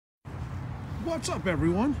What's up,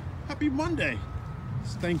 everyone? Happy Monday.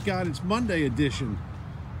 Thank God it's Monday edition.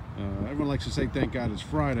 Everyone likes to say thank God it's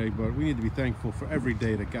Friday, but we need to be thankful for every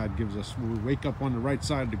day that God gives us when we wake up on the right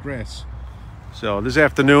side of the grass. So this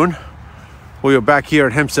afternoon, we are back here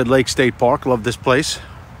at Hempstead Lake State Park. Love this place.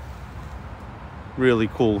 Really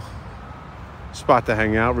cool spot to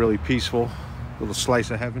hang out, really peaceful. Little slice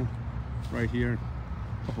of heaven right here,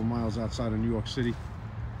 a couple miles outside of New York City.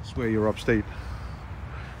 This way you're upstate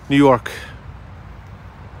New York.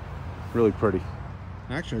 Really pretty.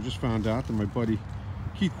 Actually, I just found out that my buddy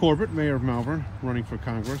Keith Corbett, mayor of Malvern, running for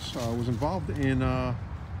Congress, was involved in the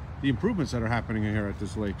improvements that are happening here at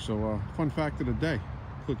this lake. So, fun fact of the day.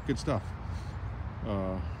 Good stuff.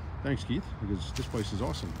 Thanks, Keith, because this place is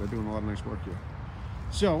awesome. They're doing a lot of nice work here.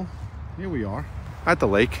 So, here we are at the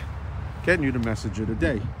lake, getting you the message of the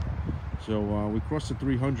day. So, we crossed the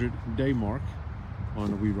 300-day mark on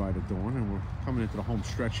the We Ride at Dawn, and we're coming into the home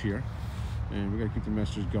stretch here. And we got to keep the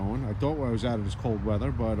messages going. I thought I was out of this cold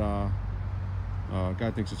weather, but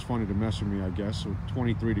God thinks it's funny to mess with me, I guess. So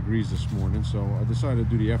 23 degrees this morning, so I decided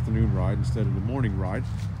to do the afternoon ride instead of the morning ride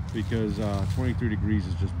because 23 degrees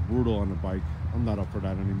is just brutal on the bike. I'm not up for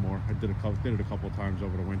that anymore. I did it a couple of times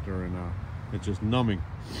over the winter, and it's just numbing.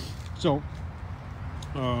 So,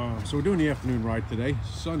 so we're doing the afternoon ride today.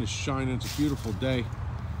 Sun is shining. It's a beautiful day.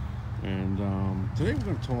 And today we're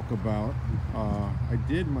going to talk about, I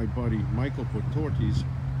did my buddy Michael Potorti's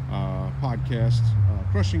podcast,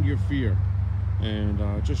 Crushing Your Fear, and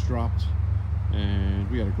it just dropped, and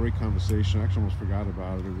we had a great conversation. I actually almost forgot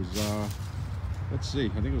about it. It was, let's see,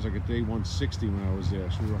 I think it was like a day 160 when I was there,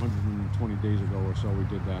 so we were 120 days ago or so we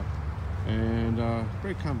did that, and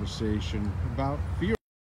great conversation about fear.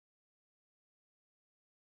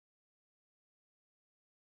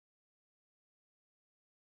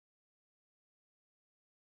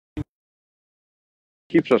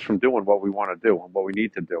 Keeps us from doing what we want to do and what we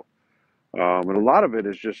need to do. And a lot of it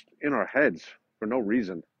is just in our heads for no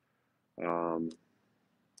reason.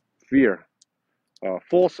 Fear.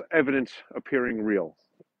 False evidence appearing real.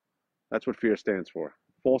 That's what fear stands for.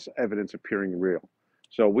 False evidence appearing real.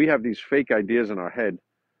 So we have these fake ideas in our head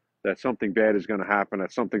that something bad is going to happen,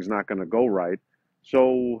 that something's not going to go right.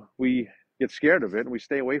 So we get scared of it and we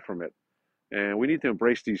stay away from it. And we need to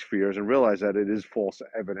embrace these fears and realize that it is false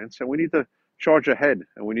evidence. And we need to charge ahead,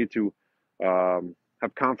 and we need to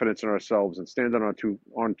have confidence in ourselves and stand on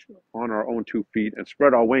our own 2 feet and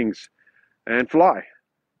spread our wings and fly.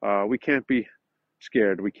 We can't be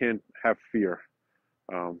scared. We can't have fear.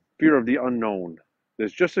 Fear of the unknown.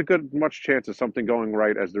 There's just as much chance of something going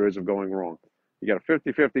right as there is of going wrong. You got a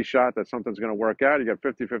 50-50 shot that something's going to work out. You got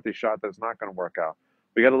a 50-50 shot that it's not going to work out.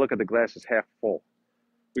 We got to look at the glass as half full.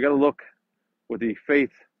 We got to look with the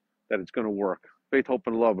faith that it's going to work. Faith, hope,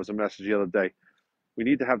 and love was a message the other day. We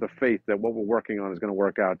need to have the faith that what we're working on is going to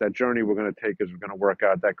work out. That journey we're going to take is going to work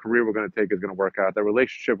out. That career we're going to take is going to work out. That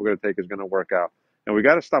relationship we're going to take is going to work out. And we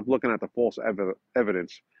got to stop looking at the false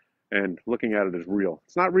evidence and looking at it as real.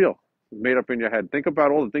 It's not real. It's made up in your head. Think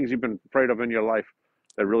about all the things you've been afraid of in your life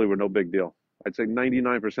that really were no big deal. I'd say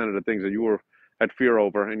 99% of the things that you had fear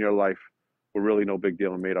over in your life were really no big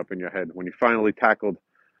deal and made up in your head. When you finally tackled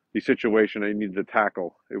the situation that you needed to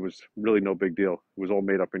tackle, it was really no big deal. It was all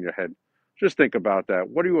made up in your head. Just think about that.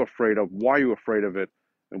 What are you afraid of? Why are you afraid of it?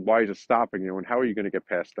 And why is it stopping you? And how are you going to get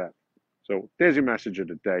past that? So there's your message of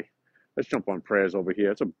the day. Let's jump on prayers over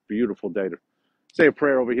here. It's a beautiful day to say a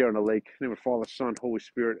prayer over here on the lake. In the name of Father, Son, Holy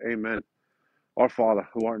Spirit, amen. Our Father,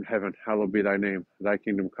 who art in heaven, hallowed be thy name. Thy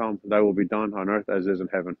kingdom come, thy will be done on earth as is in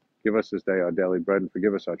heaven. Give us this day our daily bread, and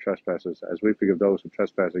forgive us our trespasses, as we forgive those who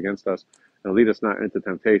trespass against us. And lead us not into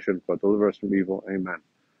temptation, but deliver us from evil. Amen.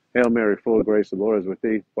 Hail Mary, full of grace, the Lord is with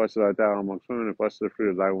thee. Blessed art thou amongst women, and blessed is the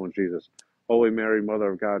fruit of thy womb, Jesus. Holy Mary,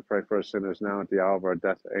 Mother of God, pray for us sinners now and at the hour of our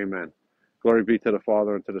death. Amen. Glory be to the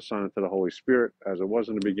Father, and to the Son, and to the Holy Spirit, as it was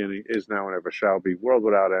in the beginning, is now, and ever shall be, world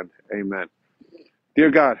without end. Amen.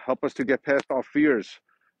 Dear God, help us to get past our fears.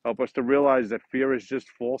 Help us to realize that fear is just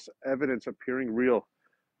false evidence appearing real.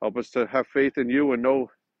 Help us to have faith in you and know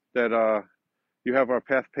that you have our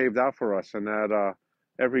path paved out for us, and that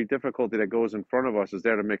every difficulty that goes in front of us is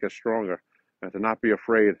there to make us stronger, and to not be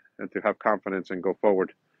afraid, and to have confidence and go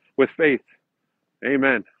forward with faith.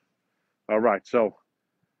 Amen. All right, so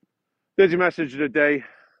there's your message of the day.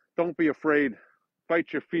 Don't be afraid.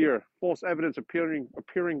 Fight your fear. False evidence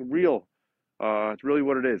appearing real. It's really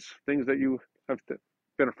what it is. Things that you have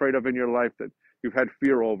been afraid of in your life, that you've had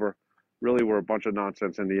fear over, really were a bunch of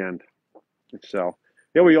nonsense in the end. So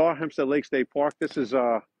here we are, Hempstead Lake State Park. This is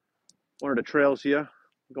one of the trails here,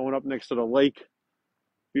 going up next to the lake.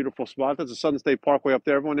 Beautiful spot. That's the Southern State Parkway up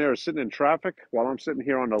there. Everyone there is sitting in traffic while I'm sitting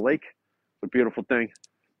here on the lake. It's a beautiful thing.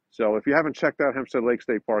 So if you haven't checked out Hempstead Lake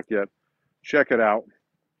State Park yet, check it out.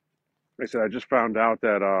 Like I said, I just found out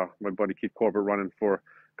that my buddy Keith Corbett, running for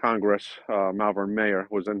Congress, Malvern Mayor,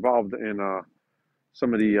 was involved in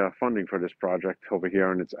some of the funding for this project over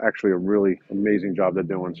here, and it's actually a really amazing job they're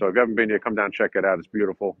doing. So if you haven't been here, come down, check it out. It's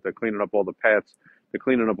beautiful. They're cleaning up all the paths. They're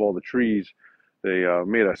cleaning up all the trees. They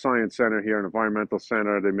made a science center here, an environmental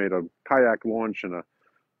center. They made a kayak launch and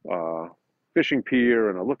a fishing pier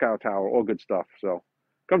and a lookout tower, all good stuff. So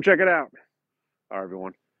come check it out. All right,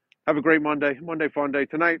 everyone. Have a great Monday. Monday fun day.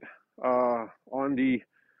 Tonight on the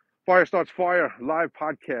Fire Starts Fire live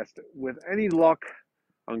podcast, with any luck,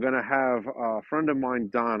 I'm going to have a friend of mine,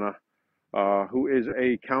 Donna, who is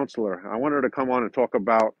a counselor. I want her to come on and talk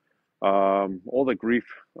about all the grief,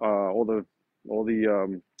 all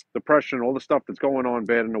the depression, all the stuff that's going on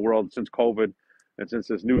bad in the world since COVID and since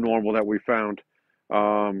this new normal that we found.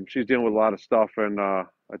 She's dealing with a lot of stuff, and I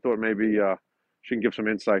thought maybe she can give some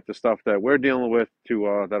insight to stuff that we're dealing with,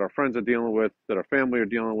 to that our friends are dealing with, that our family are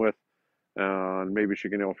dealing with, and maybe she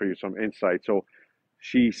can offer you some insight. So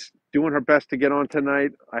she's doing her best to get on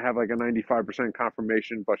tonight. I have like a 95%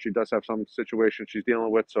 confirmation, but she does have some situation she's dealing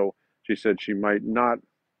with. So she said she might not.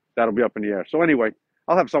 That'll be up in the air. So anyway,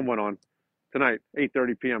 I'll have someone on tonight,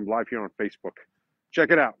 8:30 p.m. live here on Facebook. Check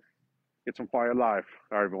it out. Get some fire live.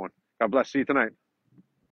 All right, everyone. God bless. See you tonight.